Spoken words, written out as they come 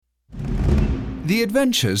The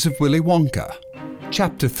Adventures of Willy Wonka,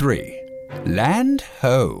 Chapter 3, Land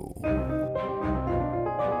Ho!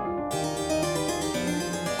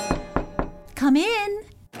 Come in.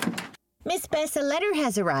 Miss Bess, a letter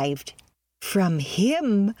has arrived. From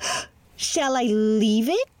him. Shall I leave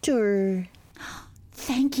it, or...?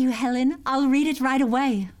 Thank you, Helen. I'll read it right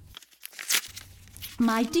away.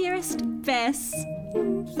 My dearest Bess.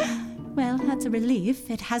 Well, that's a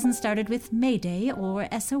relief. It hasn't started with Mayday or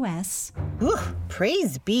SOS. Ooh,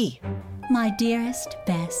 praise be. My dearest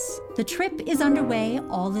Bess, the trip is underway,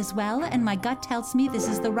 all is well, and my gut tells me this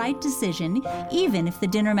is the right decision, even if the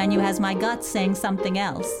dinner menu has my gut saying something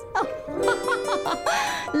else.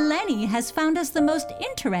 Lenny has found us the most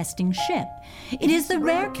interesting ship. It is the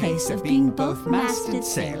rare case of being both masted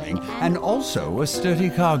sailing and also a sturdy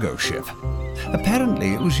cargo ship.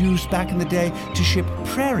 Apparently, it was used back in the day to ship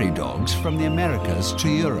prairie dogs from the Americas to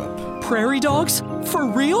Europe. Prairie dogs? For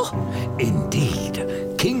real?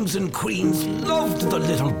 Indeed. Kings and queens loved the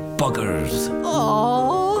little buggers.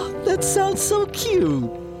 Aww, that sounds so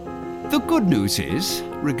cute. The good news is,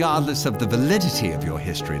 regardless of the validity of your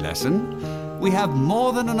history lesson, we have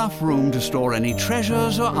more than enough room to store any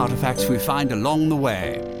treasures or artifacts we find along the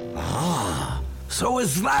way. Ah, so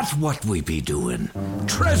is that what we be doing?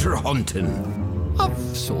 Treasure hunting? Of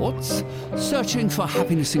sorts. Searching for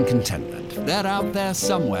happiness and contentment. They're out there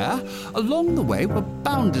somewhere. Along the way, we're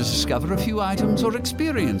bound to discover a few items or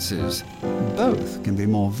experiences. Both can be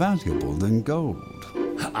more valuable than gold.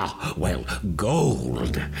 Ah, well,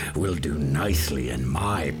 gold will do nicely in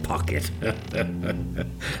my pocket.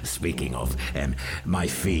 Speaking of, my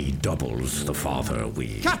fee doubles the farther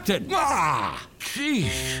we... Captain! Ah!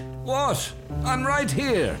 Sheesh! What? I'm right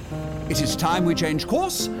here. It is time we change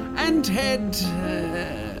course and head...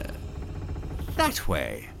 that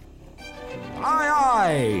way. Aye,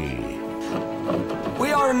 aye.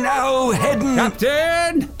 We are now heading...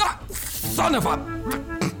 Captain! Ah, son of a...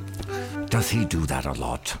 Does he do that a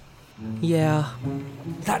lot? Yeah.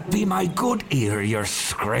 That be my good ear you're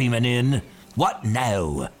screaming in. What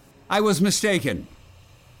now? I was mistaken.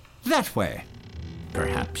 That way.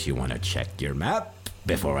 Perhaps you want to check your map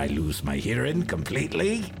before I lose my hearing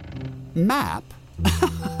completely? Map?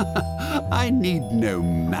 I need no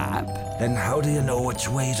map. Then how do you know which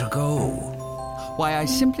way to go? Why, I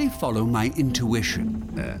simply follow my intuition.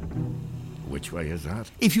 Which way is that?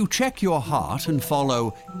 If you check your heart and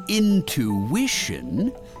follow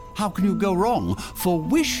intuition, how can you go wrong? For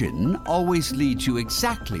wishing always leads you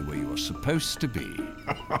exactly where you're supposed to be.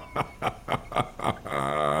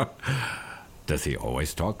 Does he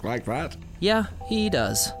always talk like that? Yeah, he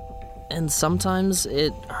does. And sometimes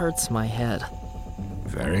it hurts my head.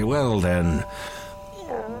 Very well, then.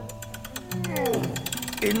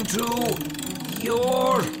 Into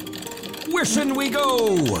your wishing we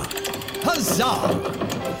go! Huzzah!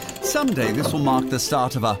 Someday this will mark the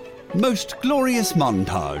start of a most glorious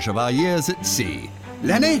montage of our years at sea.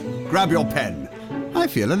 Lenny, grab your pen. I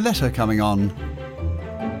feel a letter coming on.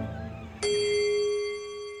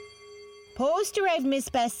 Post arrived, Miss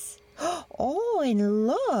Bess. Oh, and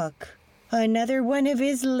look. Another one of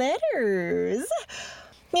his letters.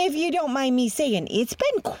 If you don't mind me saying, it's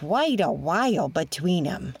been quite a while between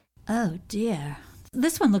them. Oh, dear.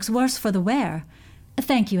 This one looks worse for the wear.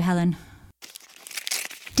 Thank you, Helen.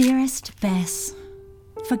 Dearest Bess,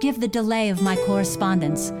 forgive the delay of my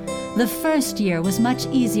correspondence. The first year was much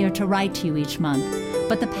easier to write to you each month,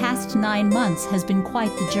 but the past 9 months has been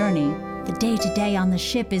quite the journey. The day-to-day on the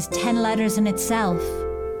ship is 10 letters in itself,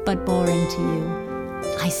 but boring to you.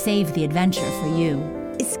 I saved the adventure for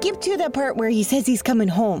you. Skip to the part where he says he's coming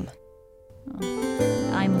home.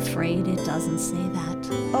 Oh, I'm afraid it doesn't say that.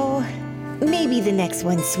 Oh, maybe the next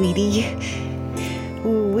one, sweetie.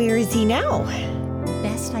 Where is he now?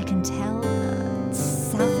 Best I can tell,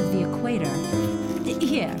 south of the equator.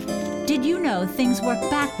 Here, did you know things work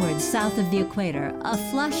backwards south of the equator? A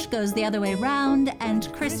flush goes the other way round,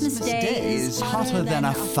 and Christmas Day is hotter than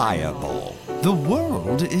a fireball. The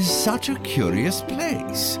world is such a curious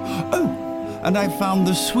place. Oh, and I found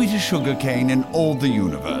the sweetest sugar cane in all the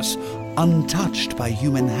universe, untouched by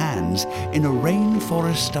human hands in a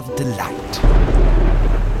rainforest of delight.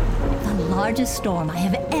 The largest storm I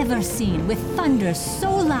have ever seen, with thunder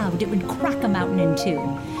so loud it would crack a mountain in two.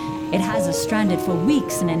 It has us stranded for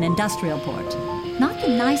weeks in an industrial port. Not the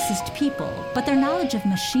nicest people, but their knowledge of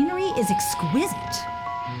machinery is exquisite.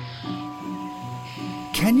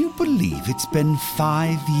 Can you believe it's been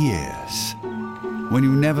 5 years? When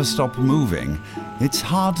you never stop moving, it's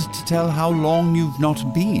hard to tell how long you've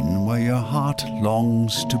not been where your heart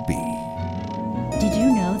longs to be. Did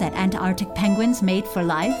you know that Antarctic penguins mate for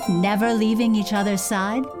life, never leaving each other's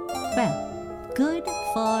side? Well, Good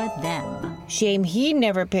for them. Shame he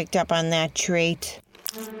never picked up on that trait.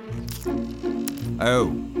 Oh,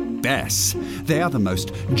 Bess, they are the most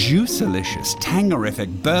juicelicious,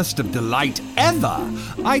 tangerific burst of delight ever.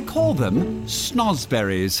 I call them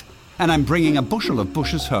snozberries, and I'm bringing a bushel of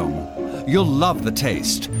bushes home. You'll love the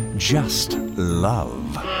taste. Just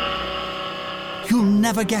love. You'll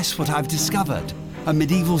never guess what I've discovered. A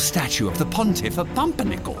medieval statue of the Pontiff of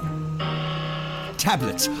Pumpernickel.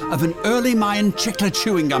 Tablets of an early Mayan chiclet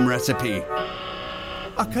chewing gum recipe.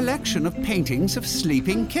 A collection of paintings of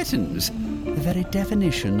sleeping kittens. The very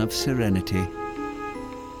definition of serenity.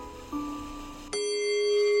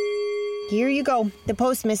 Here you go. The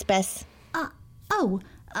post, Miss Bess.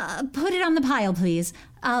 Put it on the pile, please.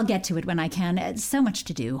 I'll get to it when I can. So much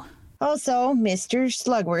to do. Also, Mr.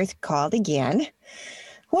 Slugworth called again.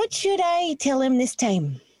 What should I tell him this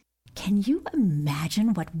time? Can you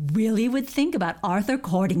imagine what Willy would think about Arthur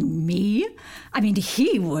courting me? I mean,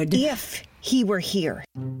 he would. If he were here.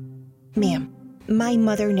 Ma'am, my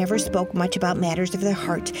mother never spoke much about matters of the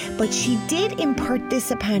heart, but she did impart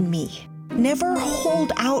this upon me. Never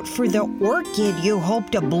hold out for the orchid you hope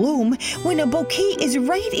to bloom when a bouquet is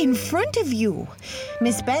right in front of you.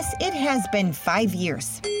 Miss Bess, it has been 5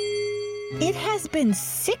 years. It has been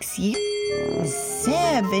 6 years.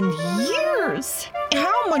 7 years.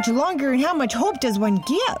 How much longer and how much hope does one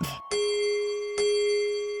give?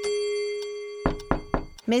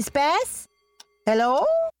 Miss Bess? Hello?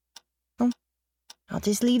 Oh, I'll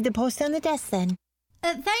just leave the post on the desk then.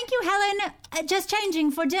 Thank you, Helen. Just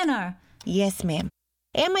changing for dinner. Yes, ma'am.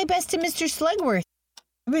 And my best to Mr. Slugworth.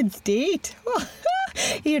 Good state.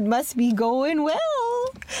 It must be going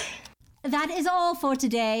well. That is all for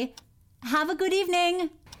today. Have a good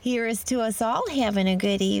evening. Here's to us all having a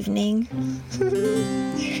good evening.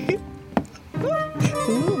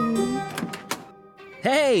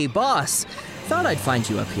 Hey, boss! Thought I'd find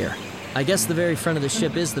you up here. I guess the very front of the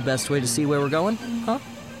ship is the best way to see where we're going, huh?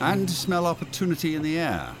 And smell opportunity in the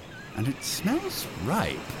air. And it smells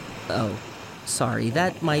ripe. Oh, sorry,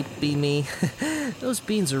 that might be me. Those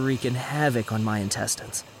beans are wreaking havoc on my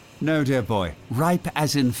intestines. No, dear boy. Ripe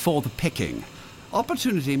as in for the picking.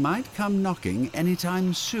 Opportunity might come knocking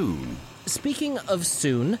anytime soon. Speaking of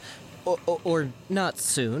soon, or not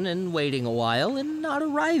soon, and waiting a while, and not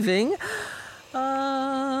arriving,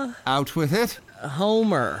 Out with it.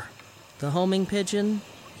 Homer, the homing pigeon,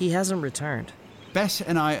 he hasn't returned. Bess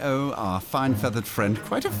and I owe our fine-feathered friend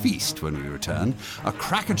quite a feast when we return. A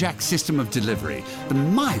crackerjack system of delivery. The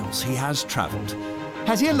miles he has traveled.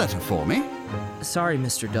 Has he a letter for me? Sorry,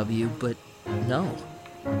 Mr. W, but no.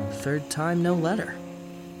 Third time, no letter.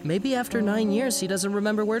 Maybe after 9 years, he doesn't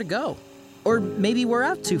remember where to go. Or maybe we're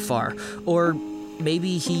out too far. Or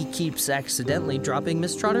maybe he keeps accidentally dropping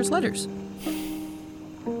Miss Trotter's letters.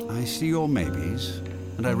 I see your maybes,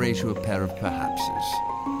 and I raise you a pair of perhapses.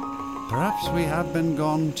 Perhaps we have been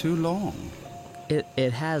gone too long.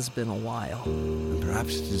 It has been a while. And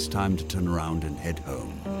perhaps it is time to turn around and head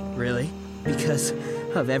home. Really? Because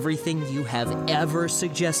of everything you have ever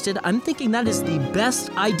suggested, I'm thinking that is the best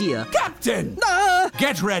idea. Captain!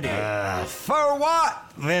 Get ready! For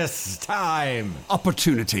what this time?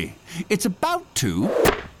 Opportunity. It's about to...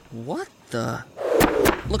 What the...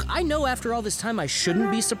 Look, I know after all this time I shouldn't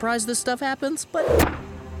be surprised this stuff happens, but...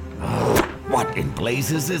 What in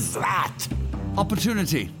blazes is that?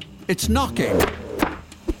 Opportunity. It's knocking.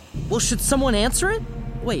 Well, should someone answer it?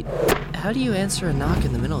 Wait, how do you answer a knock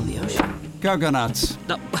in the middle of the ocean? Go-go-nuts.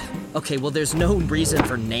 No, okay, well, there's no reason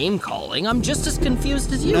for name-calling. I'm just as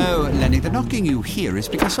confused as you. No, Lenny, the knocking you hear is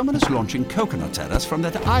because someone is launching coconuts at us from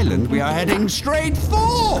that island we are heading straight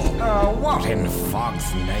for! What in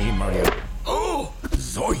fog's name are you? Oh,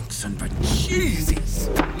 zoinks and bejesus!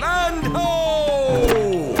 Land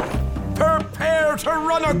ho! Prepare to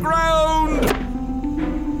run aground!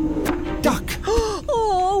 Duck!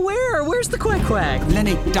 Oh, where? Where's the quack-quack?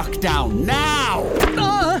 Lenny, duck down, now!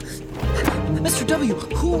 Mr. W,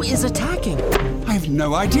 who is attacking? I have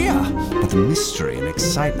no idea, but the mystery and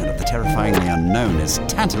excitement of the terrifyingly unknown is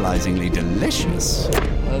tantalizingly delicious.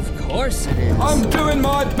 Of course it is. I'm doing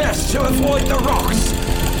my best to avoid the rocks,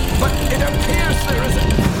 but it appears there is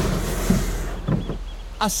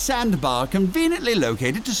A sandbar conveniently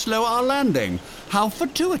located to slow our landing. How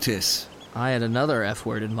fortuitous. I had another F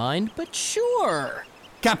word in mind, but sure.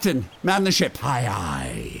 Captain, man the ship. Aye,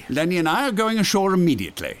 aye. Lenny and I are going ashore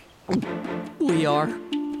immediately. We are.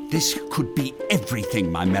 This could be everything,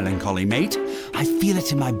 my melancholy mate. I feel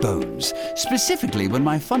it in my bones. Specifically, when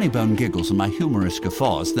my funny bone giggles and my humorous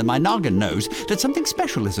guffaws, then my noggin knows that something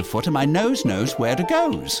special is afoot and my nose knows where to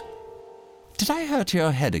goes. Did I hurt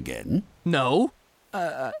your head again? No.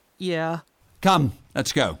 Yeah. Come,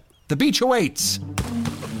 let's go. The beach awaits.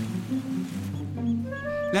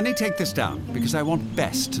 Lenny, take this down, because I want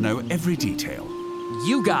Bess to know every detail.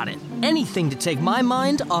 You got it. Anything to take my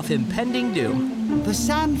mind off impending doom. The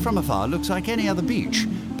sand from afar looks like any other beach,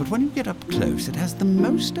 but when you get up close, it has the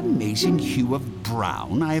most amazing hue of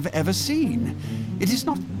brown I have ever seen. It is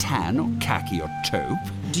not tan or khaki or taupe.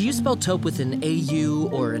 Do you spell taupe with an A-U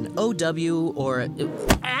or an O-W or a...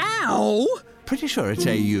 Ow! Pretty sure it's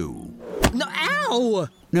A-U. No, ow!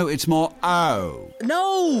 No, it's more O.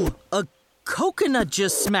 No! A coconut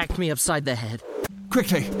just smacked me upside the head.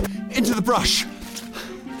 Quickly, into the brush.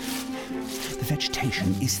 The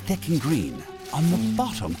vegetation is thick and green on the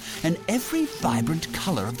bottom, and every vibrant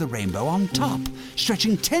color of the rainbow on top,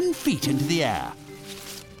 stretching 10 feet into the air.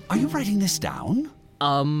 Are you writing this down?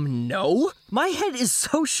 No. My head is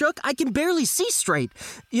so shook I can barely see straight.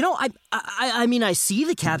 You know, I mean, I see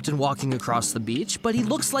the captain walking across the beach, but he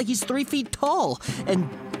looks like he's 3 feet tall and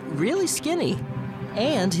really skinny.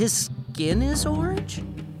 And his skin is orange,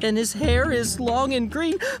 and his hair is long and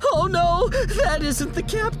green. Oh no, that isn't the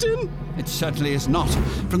captain. It certainly is not.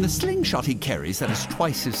 From the slingshot he carries that is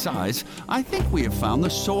twice his size, I think we have found the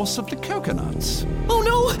source of the coconuts. Oh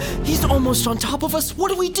no, he's almost on top of us.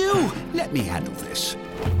 What do we do? Let me handle this.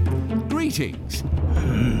 Greetings.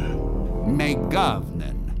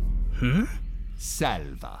 Megavnen.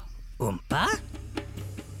 Salva. Oompa?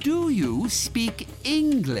 Do you speak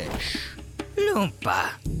English?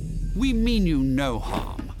 Loompa. We mean you no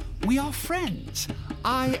harm. We are friends.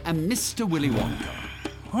 I am Mr. Willy Wonka.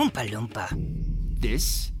 Oompa Loompa.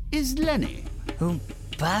 This is Lenny.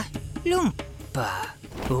 Oompa Loompa.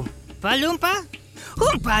 Oompa Loompa?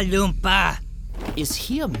 Oompa Loompa! Is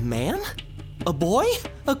he a man? A boy?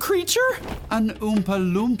 A creature? An Oompa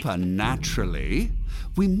Loompa, naturally.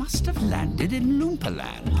 We must have landed in Loompa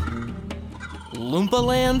Land. Loompa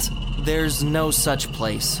Land? There's no such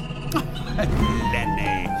place.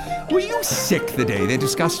 Lenny, were you sick the day they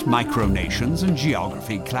discussed micronations in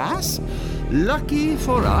geography class? Lucky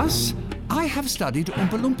for us, I have studied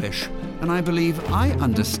Oompa Loompish, and I believe I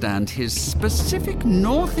understand his specific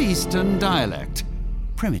northeastern dialect,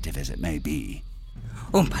 primitive as it may be.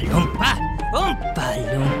 Oompa Loompa! Oompa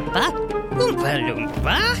Loompa! Oompa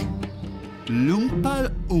Loompa! Loompa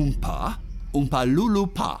Oompa, Oompa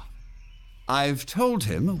Lulupa. I've told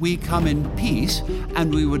him we come in peace,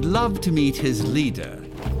 and we would love to meet his leader.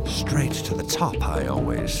 Straight to the top, I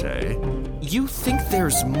always say. You think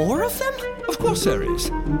there's more of them? Of course there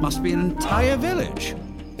is. Must be an entire village.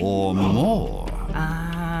 Or more.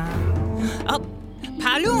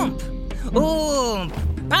 Paloomp!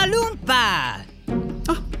 Oompa Loompa!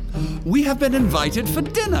 We have been invited for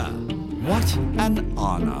dinner. What an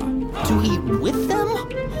honor. To eat with them?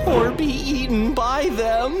 Or be eaten by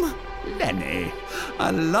them? Lenny, I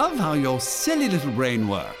love how your silly little brain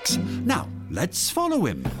works. Now, let's follow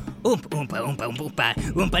him. Oompa Oompa Oompa Oompa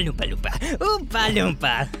Loompa Loompa Oompa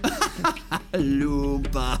Loompa.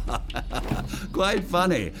 Loompa. Quite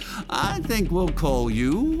funny. I think we'll call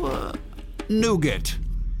you Nougat.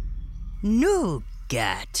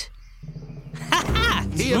 Nougat.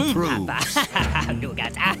 He approves.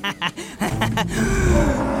 Nougat.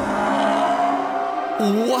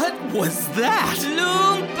 What was that?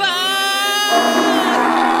 Loompa!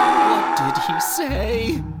 What did he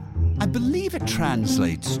say? I believe it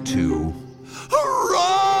translates to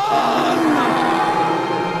Run!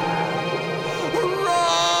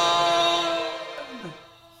 Run!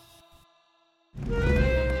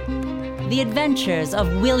 The Adventures of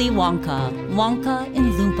Willy Wonka, Wonka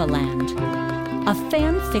in Loompa Land. A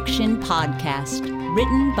fan fiction podcast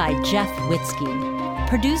written by Jeff Witzke.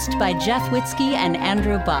 Produced by Jeff Witzke and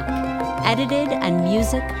Andrew Buck. Edited and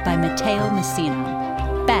music by Matteo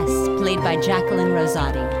Messina. Bess, played by Jacqueline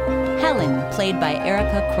Rosati. Helen, played by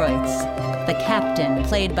Erica Kreutz. The Captain,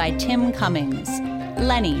 played by Tim Cummings.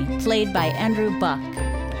 Lenny, played by Andrew Buck.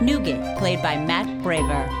 Nougat, played by Matt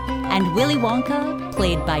Braver. And Willy Wonka,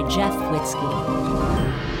 played by Jeff Witzke.